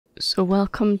So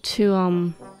welcome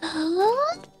to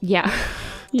yeah.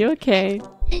 You okay?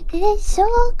 It is so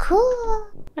cool.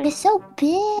 It's so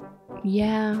big.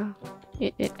 Yeah.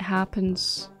 It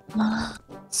happens.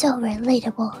 So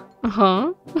relatable.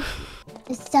 Uh-huh.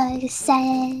 It's so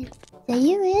sad. Do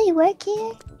you really work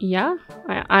here? Yeah.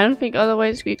 I don't think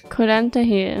otherwise we could enter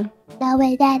here. No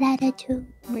way, that attitude.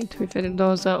 Wait till the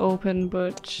doors are open,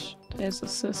 but there's a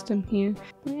system here.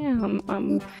 Yeah,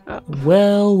 I'm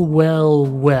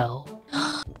Well.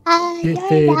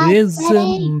 If it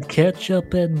isn't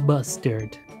ketchup and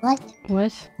mustard. What?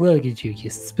 What? Look at you, you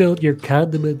spilled your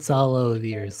condiments all over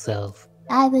yourself.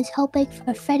 I was hoping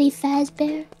for Freddy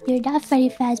Fazbear. You're not Freddy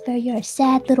Fazbear, you're a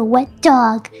sad little wet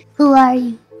dog. Who are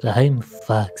you? I'm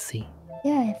Foxy.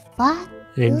 You're a fox?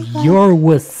 And you're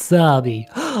Wasabi.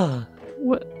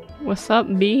 What's up,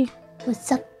 B?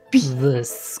 What's up, B? The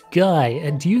sky.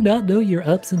 And do you not know your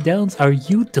ups and downs? Are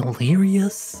you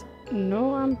delirious?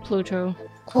 No, I'm Pluto.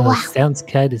 Wow. Sounds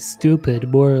kind of stupid.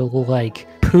 More like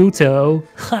Pluto.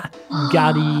 Ha!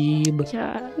 Got him.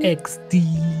 Yeah.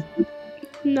 XD.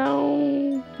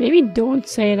 No. Maybe don't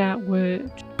say that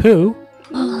word. Poo?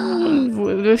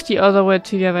 With the other word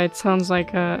together, it sounds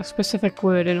like a specific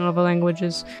word in other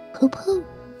languages. Poo poo.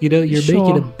 You know, you're Sure.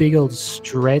 making a big old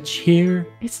stretch here.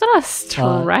 It's not a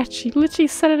stretch. You literally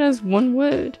said it as one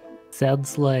word.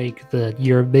 Sounds like that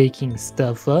you're making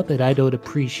stuff up, and I don't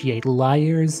appreciate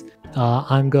liars.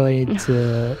 I'm going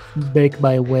to make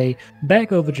my way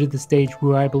back over to the stage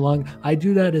where I belong. I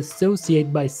do not associate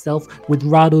myself with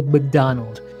Ronald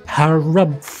McDonald.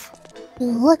 Harumph. You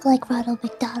look like Ronald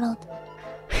McDonald.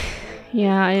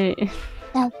 Yeah,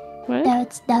 No. What? No,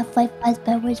 it's not Five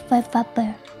Fazbear. Where's Five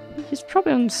Fazbear? He's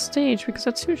probably on stage because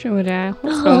that's usually there.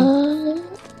 Let's go.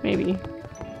 Maybe.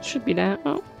 Should be there.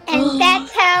 Oh. And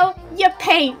that's how you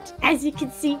paint. As you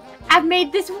can see, I've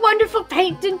made this wonderful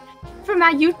painting for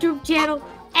my YouTube channel,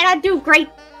 and I do great,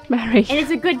 Mary. and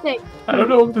it's a good thing. I don't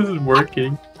know if this is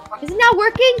working. Is it not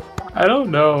working? I don't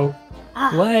know.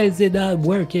 Why is it not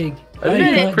working? I think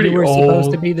it's thought pretty you were supposed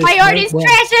old. to be this My art is well,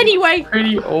 trash anyway.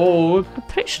 Pretty old. I'm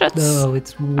pretty sure that's No,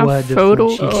 it's a wonderful. photo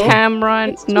Chica. camera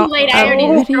and It's too not late, a I already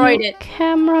video destroyed it.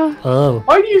 camera. Oh.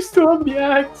 Why do you still have the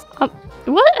axe?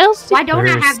 What else do Why don't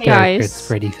I have the Guys. It's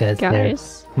Freddy Fazbear.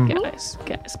 guys, Hmm. guys.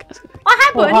 What Oh,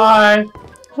 happened? hi.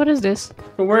 What is this?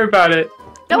 Don't worry about it.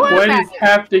 Don't worry What about is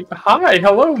happening? Hi,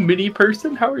 hello, mini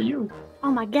person. How are you?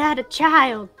 Oh my god, a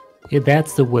child. Yeah,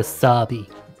 that's the wasabi.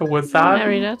 So what's that?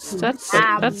 Mary,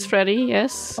 that's Freddy.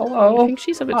 Yes. I Hello. think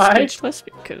she's a bit Hi. speechless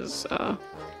because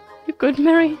you good,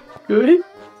 Mary? Good.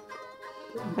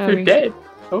 Mary. You're dead.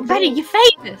 Oh, Freddy, no. you're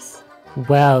famous.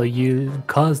 Wow, you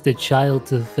caused a child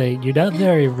to faint. You're not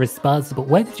very responsible.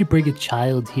 Why did you bring a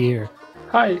child here?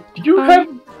 Hi. Do you have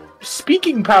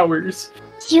speaking powers?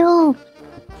 You.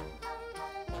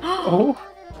 Oh.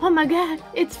 Oh my god,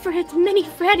 it's Mini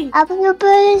Freddy. I'm your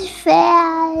biggest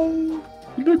fan.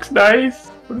 He looks nice.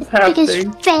 What is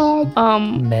Biggest happening?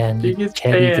 fan. Man, you Biggest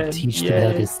can't even fan, teach them how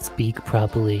yay. to speak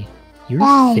properly. You're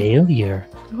Hey. a failure.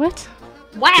 What?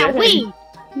 Wowee.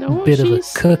 No, Bit of a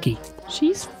she's cookie.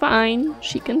 she's fine.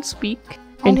 She can speak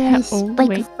I in her can own speak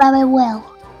way. very well.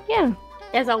 Yeah.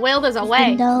 There's a will, there's a Even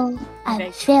way. though I'm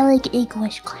Okay. failing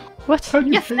English class. What? How do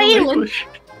you You're fail failing. English?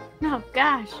 Oh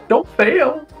gosh. Don't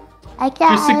fail. I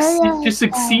can't. Just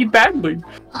succeed badly.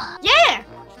 Yeah.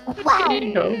 Wow. There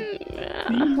you go.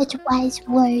 Such wise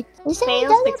words. Is there Fail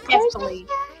another successfully.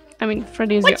 I mean,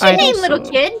 Freddy is What's your your idol, name, little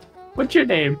so- kid? What's your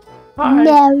name? Hi. person?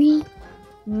 Mary.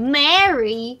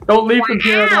 Mary. Don't leave from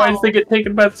here, Wow. otherwise they get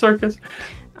taken by the circus.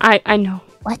 I know.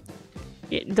 What?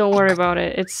 Yeah, don't worry about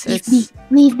it. It's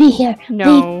Leave me here.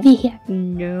 No. Leave me here.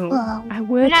 no. Oh. I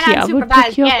work not here. I would unsupervised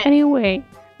pick you up yet. anyway.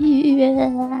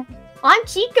 Yeah. I'm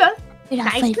Chica. You're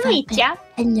not Nice Freddy to meet Fazbear. ya.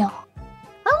 I know.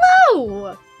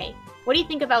 Hello. Hey, what do you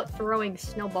think about throwing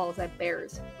snowballs at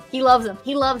bears? He loves them.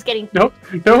 He loves getting No,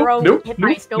 thrown hit by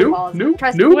no, snowballs. no,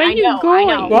 Trust no. me, Where I you know. I going?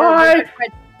 know. Why?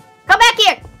 Come back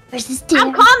here. Where's this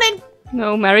I'm deer? coming.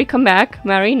 No, Mary, come back.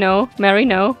 Mary, no. Mary,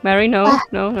 no. Mary, no. Ah.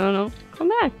 No. Come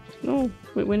back. No,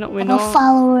 we're not. We're I'm a not.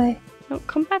 follower. No,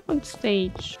 come back on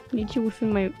stage. I need you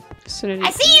within my vicinity.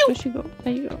 I see you. Where you go?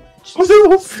 There you go. Oh, Just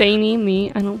no. stay near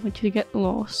me. I don't want you to get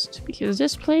lost because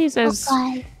this place, as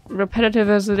Okay. repetitive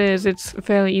as it is, it's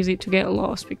fairly easy to get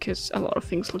lost because a lot of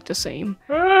things look the same.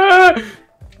 Ah!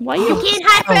 Why You you? can't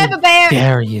hide forever, bear.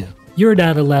 Dare you? You're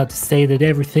not allowed to say that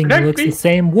everything Protect looks me. the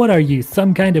same. What are you,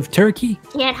 some kind of turkey?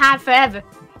 Can't hide forever.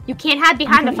 You can't hide I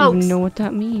behind the don't even folks. know what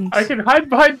that means. I can hide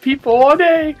behind people all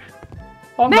day.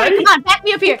 All Mary, night. come on, back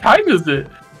me up here. What time is it?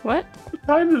 What? What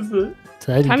time is it?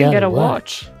 So you Time you gotta gotta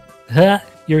watch. watch. Ha!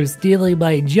 You're stealing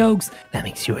my jokes. That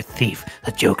makes you a thief,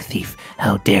 a joke thief.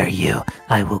 How dare you?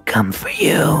 I will come for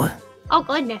you. Oh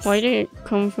goodness. Why did it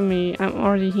come for me? I'm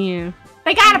already here.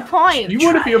 They got a point. You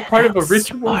want to be a part of a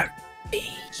ritual?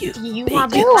 You Do you big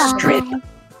want to strip.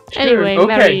 Anyway, okay.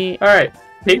 Mary. All right.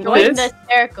 Take join this. the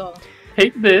circle?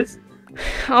 Take this.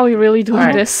 Are we really doing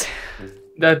Alright. this?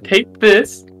 Now take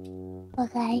this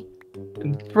Okay.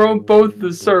 and throw both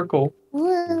the circle.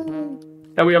 Woo.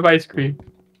 Now we have ice cream.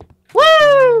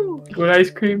 Woo! You want ice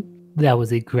cream? That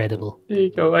was incredible. There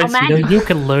you go. Ice man. cream. You know, you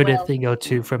can learn a Well. thing or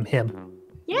two from him.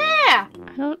 Yeah.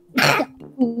 I don't.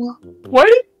 Cool. What?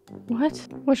 What?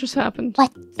 What just happened?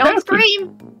 What? Don't happened?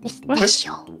 scream.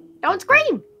 Pistachio. Don't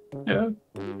scream. Yeah.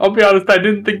 I'll be honest. I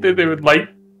didn't think that they would like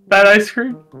that ice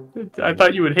cream. I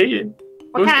thought you would hate it.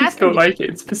 What Most kind of kids ice cream don't like it.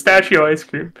 It's pistachio ice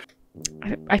cream.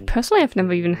 I personally have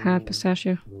never even had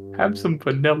pistachio. Have some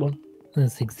vanilla.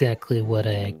 That's exactly what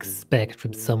I expect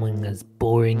from someone as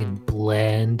boring and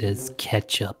bland as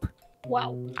ketchup.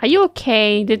 Wow. Are you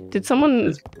okay? Did someone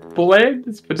It's bland.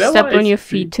 It's vanilla. step on ice your cream.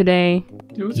 feet today?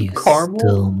 It was You caramel.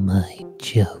 stole my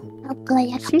joke. I'm glad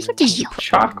I got Seems like you- pistachio.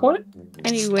 Chocolate.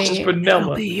 Anyway,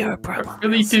 Vanilla. your I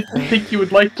really didn't think you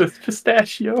would like the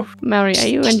pistachio. Mary, are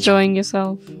you enjoying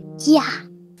yourself? Yeah.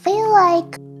 Feel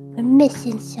like we're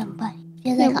missing somebody.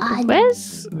 Feel like I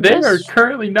Where's They are where's,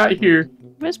 currently not here.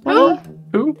 where's Bonnie?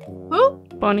 Who? Who?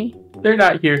 Bonnie. They're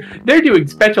not here. They're doing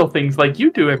special things like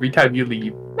you do every time you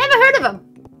leave. Never heard of him.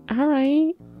 All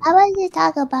right, I want to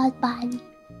talk about Bonnie.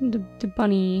 the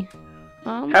bunny.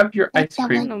 Have your ice That's I don't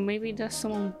cream. know. Maybe there's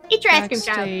someone Eat your ice cream,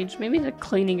 child. backstage. Maybe they're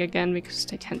cleaning again because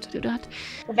they tend to do that.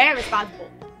 They're very responsible.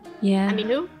 Yeah. I mean,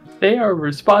 who? They are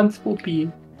responsible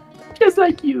beings. Just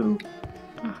like you.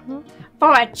 Uh-huh.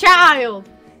 For a child.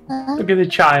 Look at the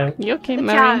child. You okay, The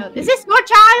Mary? child. Is this your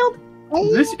child?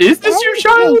 Is this your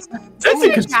child? That's Is a it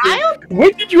a concern. child?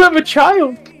 When did you have a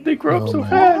child? They grow up Oh so my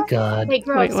fast. god. They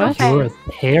grow Wait, up so what? You're fast.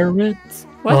 a parent?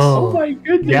 What? Oh Oh, my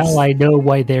goodness. now I know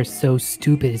why they're so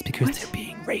stupid. It's because they're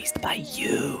being raised by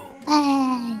you.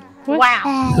 Hey. What?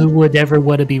 Wow. Who would ever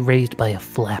want to be raised by a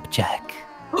flapjack?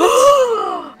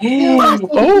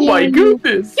 Oh my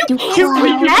goodness. You Can't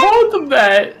believe you that? called them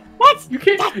that. That's You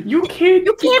can't you be can't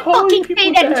calling fucking people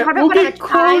say that in front of We'll a get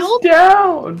closed child.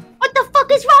 down. what the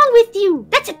fuck is wrong with you?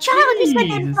 That's a child you said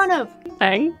that in Jeez. front of.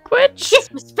 Language?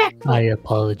 Disrespectful. I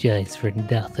apologize for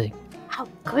nothing. How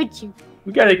could you?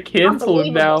 We gotta cancel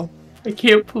him now. I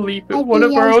can't believe it. I One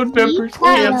of our own think members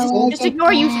I canceled. Just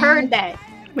ignore you've heard that.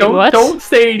 Wait, what? Don't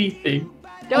say anything.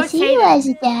 Don't Is he say that. was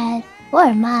a dad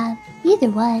or mom? Either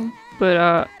one.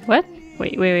 But what?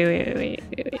 Wait.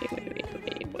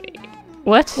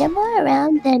 What? You're more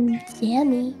around than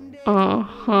Sammy.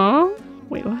 Uh-huh.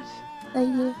 Wait, what? So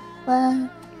you, well,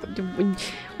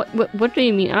 What do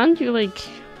you mean? Aren't you like?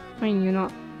 I mean, you're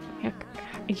not.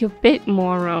 You're a bit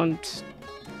more around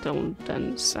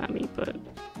than Sammy, but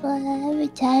every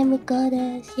time we go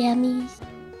to Sammy's,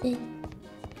 he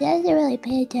doesn't really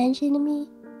pay attention to me.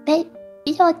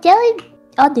 Dylan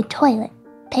on the toilet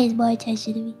pays more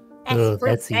attention to me. Oh, real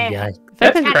that's a bad. yikes.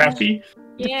 That's that- crappy.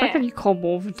 the fact Yeah. that you call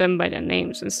both of them by their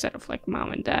names instead of like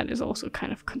mom and dad is also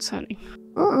kind of concerning.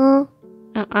 Mm-mm.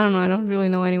 I don't know. I don't really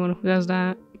know anyone who does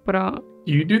that, but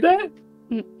You do that?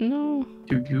 no.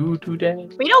 Do you do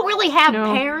that? We don't really have No.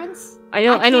 parents. I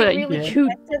know can't that really you.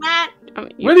 attest to that. I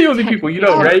mean, We're the only people you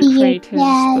know, right? Creators,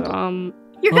 Dad. but,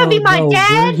 You're gonna be my no,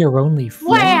 dad? We're your only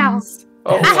Wow. friends.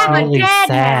 Oh, That's I have a really dad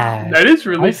now. sad. That is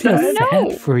really I feel sad. No.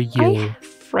 sad for I you. have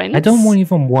friends. I don't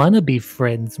even want to be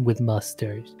friends with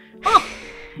Mustard.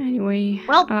 Anyway,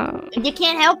 Well, you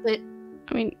can't help it.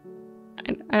 I mean,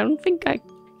 I don't think I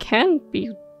can be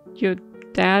your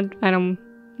dad.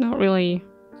 Not really.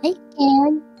 I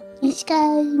can. He's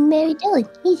got marry Dylan.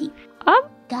 Easy.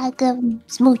 Gotta give him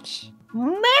smooch.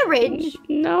 Marriage?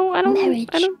 No, I don't. Marriage.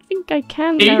 I don't think I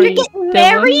can You're marry. getting Dylan.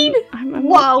 married? I'm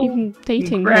Whoa. not even dating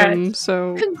Congrats. him,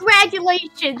 so.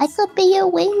 Congratulations. I could be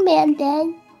your wingman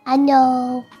then. I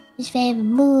know his favorite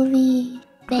movie,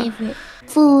 favorite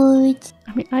foods.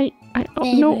 I mean, I know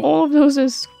Favorite. all of those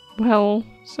as well,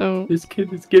 so. This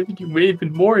kid is giving you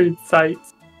even more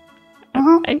insights. I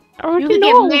You already can know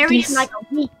all get of married in these. like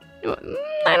a week.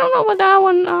 I don't know about that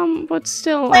one, but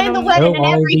still, I Plan the don't. wedding. Know and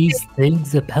all everything. these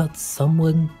things about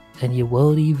someone and you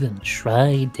won't even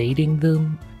try dating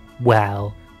them?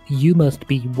 Wow. You must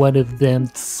be one of them,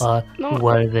 No,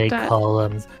 what do they that- call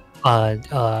them?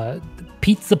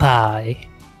 Pizza pie.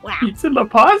 Wow. Pizza la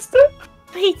pasta?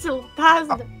 Pizza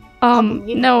pasta.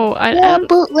 No, I You're a don't.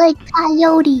 bootleg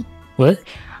coyote. What?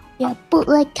 You're a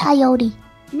bootleg coyote.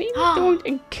 Maybe don't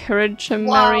encourage him,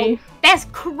 Wow. Mary. That's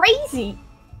crazy.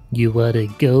 You wanna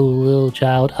go, little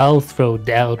child? I'll throw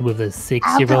down with a I'll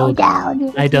go 6-year-old.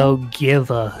 down. I don't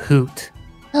give a hoot.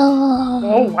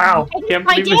 Oh wow! Can't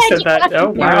My believe we said dad, that. Oh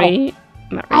wow! Mary,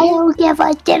 I don't give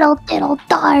a diddle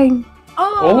darn.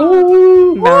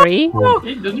 Oh, Mary, those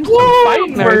are some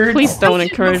fighting Mary, words. please don't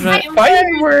encourage that.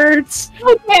 Fighting words.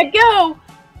 Dad, go!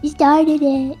 You started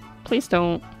it. Please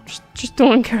don't. Just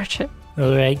don't encourage it.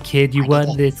 Alright, kid, you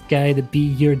want this guy to be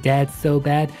your dad so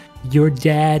bad? Your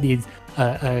dad is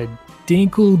a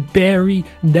dingleberry,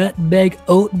 nutmeg,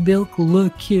 oat milk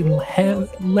looking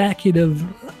lacking of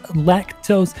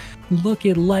lactose,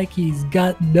 looking like he's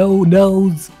got no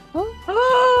nose,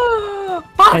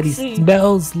 and he Foxy!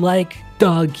 smells like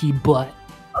donkey butt.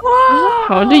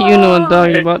 How do you know what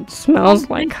doggy butt smells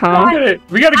like, huh?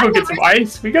 We gotta go get some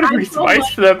ice. We gotta bring some ice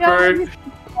for that bird.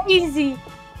 Crazy!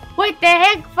 What the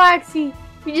heck, Foxy?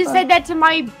 You just said that to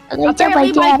my I'm gonna tell my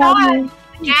apparently my dad on dad.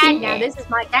 you. Dad.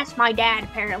 Now that's my dad.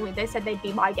 Apparently, they said they'd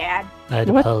be my dad. I'd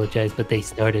What? apologize, but they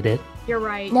started it. You're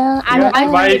right. No, I got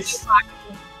some no, ice.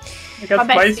 I got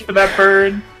some ice for that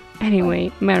bird.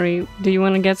 Anyway, Mary, do you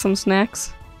want to get some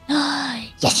snacks?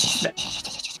 yes.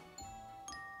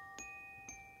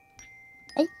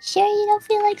 Are you sure you don't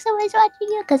feel like someone's watching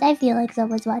you? Because I feel like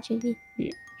someone's watching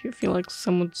me. You feel like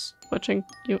someone's watching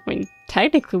you? I mean,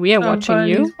 technically, we are watching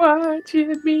you. Somebody's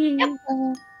watching me.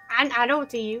 I don't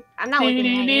see you. I'm not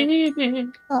looking at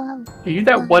you. Oh, Are you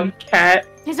that one cat?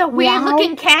 There's a weird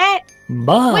looking cat.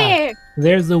 Ma, Where?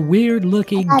 there's a weird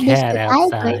looking cat Mr.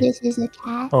 Piper, outside. this is a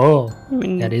cat. Oh, I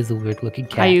mean, that is a weird looking are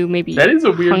cat. you maybe That is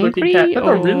a weird looking cat. hungry, That's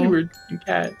a really or weird looking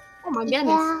cat. Oh my goodness.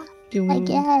 Yeah. do I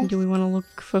guess. we want to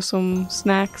look for some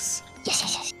snacks?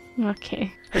 Yes.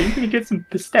 Okay. Are you gonna get some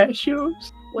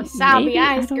pistachios? Wasabi Maybe,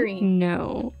 I ice don't cream.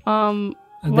 know. That'd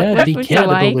what be would you like?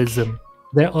 cannibalism.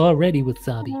 They're already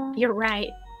wasabi. You're right.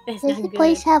 That's Does not the good.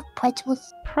 place have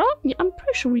pretzels? Probably. I'm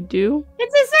pretty sure we do.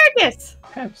 It's a circus.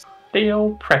 Have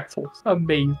stale pretzels.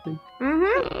 Amazing.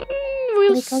 Mm-hmm.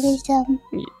 We'll We go get some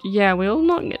yeah, we'll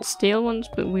not get stale ones,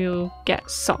 but we'll get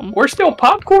some. Or still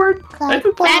popcorn. clap.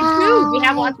 That's true. We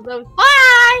have lots of those.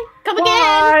 Bye. Come again.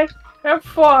 Bye. Have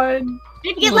fun.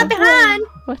 Didn't get left behind.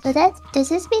 So does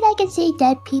this mean I can see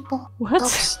dead people? What?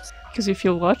 Ghosts. Because you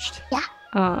feel watched? Yeah.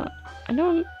 I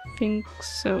don't think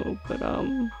so, but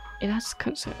that's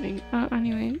concerning.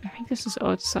 Anyway, I think this is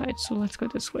outside, so let's go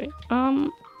this way. No,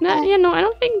 yeah, no, I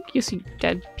don't think you see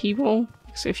dead people.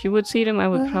 So if you would see them, I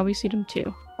would probably see them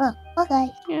too. Oh, okay.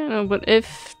 Yeah, no, but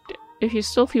if you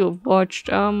still feel watched,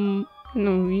 we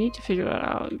need to figure that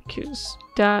out, because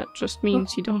that just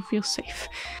means you don't feel safe,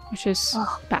 which is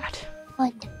bad.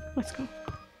 Fun. Let's go.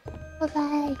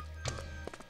 Bye-bye.